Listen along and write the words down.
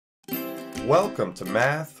Welcome to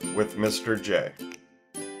Math with Mr. J.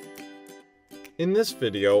 In this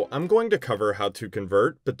video, I'm going to cover how to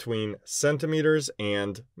convert between centimeters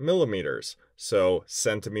and millimeters. So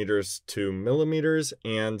centimeters to millimeters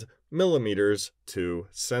and millimeters to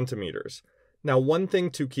centimeters. Now, one thing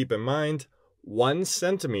to keep in mind, 1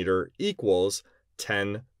 centimeter equals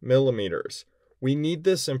 10 millimeters. We need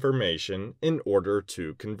this information in order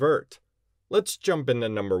to convert. Let's jump into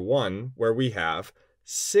number 1, where we have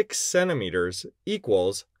 6 centimeters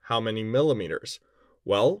equals how many millimeters?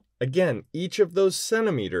 Well, again, each of those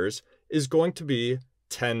centimeters is going to be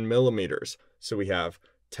 10 millimeters. So we have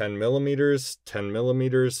 10 millimeters, 10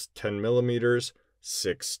 millimeters, 10 millimeters,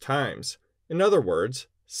 6 times. In other words,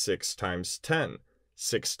 6 times 10.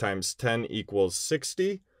 6 times 10 equals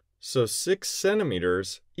 60. So 6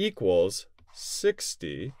 centimeters equals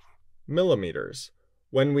 60 millimeters.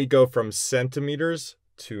 When we go from centimeters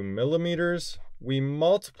to millimeters, we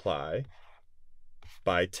multiply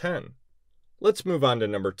by 10. Let's move on to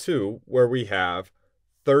number 2, where we have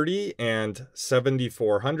 30 and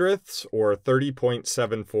 74 hundredths, or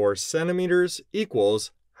 30.74 centimeters, equals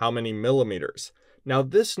how many millimeters? Now,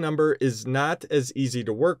 this number is not as easy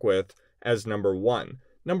to work with as number 1.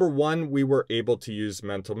 Number 1, we were able to use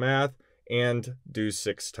mental math and do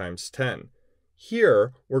 6 times 10.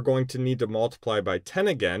 Here, we're going to need to multiply by 10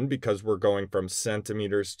 again because we're going from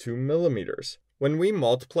centimeters to millimeters. When we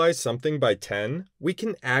multiply something by 10, we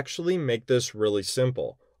can actually make this really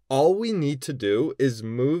simple. All we need to do is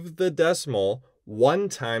move the decimal 1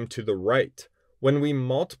 time to the right. When we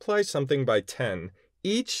multiply something by 10,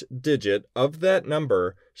 each digit of that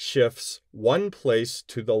number shifts 1 place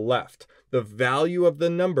to the left. The value of the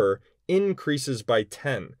number increases by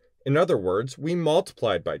 10. In other words, we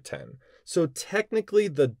multiplied by 10. So technically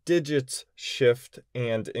the digits shift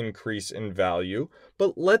and increase in value,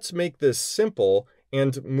 but let's make this simple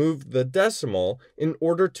and move the decimal in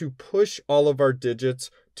order to push all of our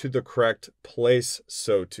digits to the correct place,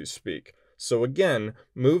 so to speak. So again,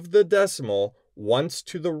 move the decimal once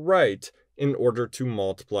to the right in order to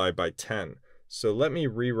multiply by 10. So let me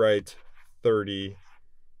rewrite 30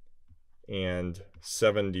 and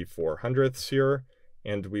 74 hundredths here.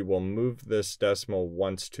 And we will move this decimal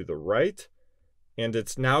once to the right, and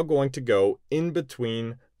it's now going to go in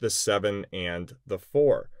between the 7 and the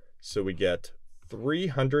 4. So we get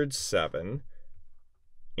 307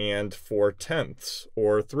 and 4 tenths,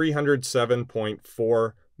 or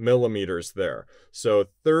 307.4 millimeters there. So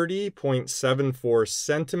 30.74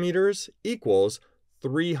 centimeters equals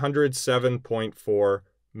 307.4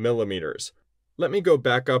 millimeters. Let me go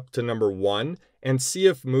back up to number 1 and see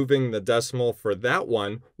if moving the decimal for that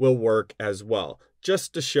one will work as well,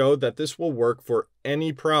 just to show that this will work for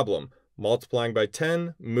any problem. Multiplying by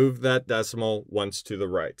 10, move that decimal once to the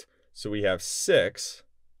right. So we have 6,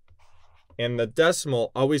 and the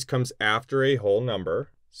decimal always comes after a whole number.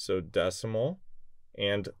 So decimal,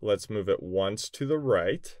 and let's move it once to the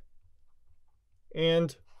right,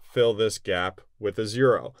 and fill this gap with a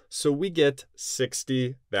 0. So we get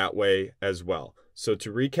 60 that way as well. So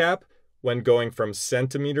to recap, when going from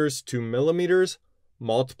centimeters to millimeters,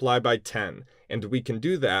 multiply by 10. And we can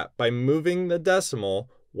do that by moving the decimal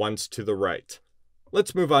once to the right.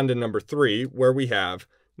 Let's move on to number 3, where we have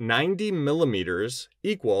 90 millimeters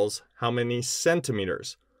equals how many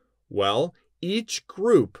centimeters? Well, each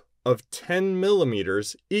group of 10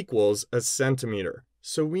 millimeters equals a centimeter.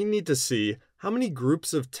 So we need to see how many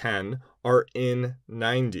groups of 10 are in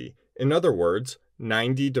 90. In other words,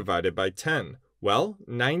 90 divided by 10. Well,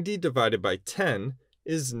 90 divided by 10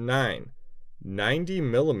 is 9. 90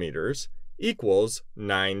 millimeters equals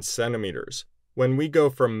 9 centimeters. When we go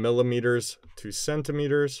from millimeters to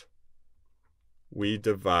centimeters, we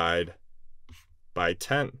divide by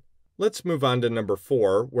 10. Let's move on to number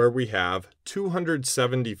 4, where we have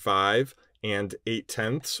 275 and 8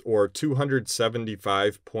 tenths, or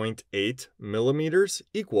 275.8 millimeters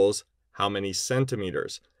equals how many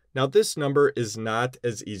centimeters? Now this number is not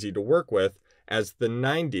as easy to work with as the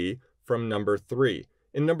 90 from number 3.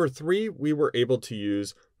 In number 3, we were able to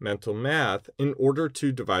use mental math in order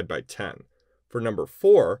to divide by 10. For number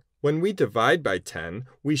 4, when we divide by 10,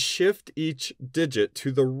 we shift each digit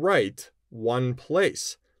to the right 1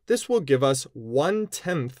 place. This will give us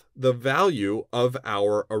 1/10 the value of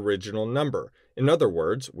our original number. In other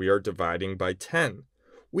words, we are dividing by 10.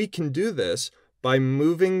 We can do this by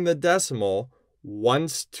moving the decimal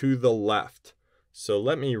once to the left. So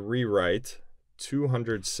let me rewrite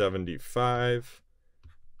 275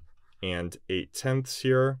 and 8 tenths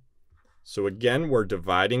here. So again, we're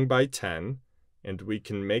dividing by 10, and we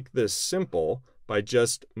can make this simple by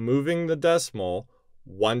just moving the decimal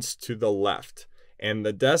once to the left. And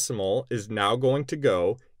the decimal is now going to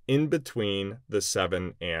go in between the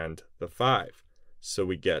 7 and the 5. So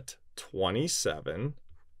we get 27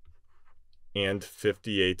 and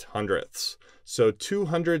 58 hundredths. So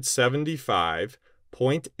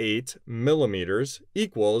 275.8 millimeters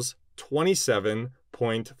equals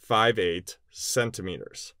 27.58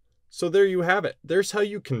 centimeters. So there you have it. There's how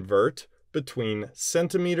you convert between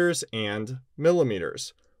centimeters and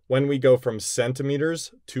millimeters. When we go from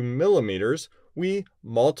centimeters to millimeters, we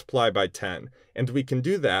multiply by 10, and we can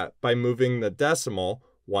do that by moving the decimal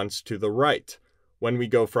once to the right. When we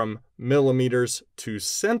go from millimeters to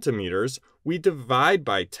centimeters, we divide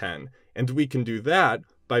by 10, and we can do that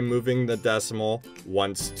by moving the decimal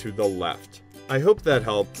once to the left. I hope that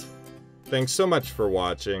helped. Thanks so much for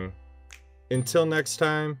watching. Until next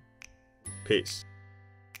time, peace.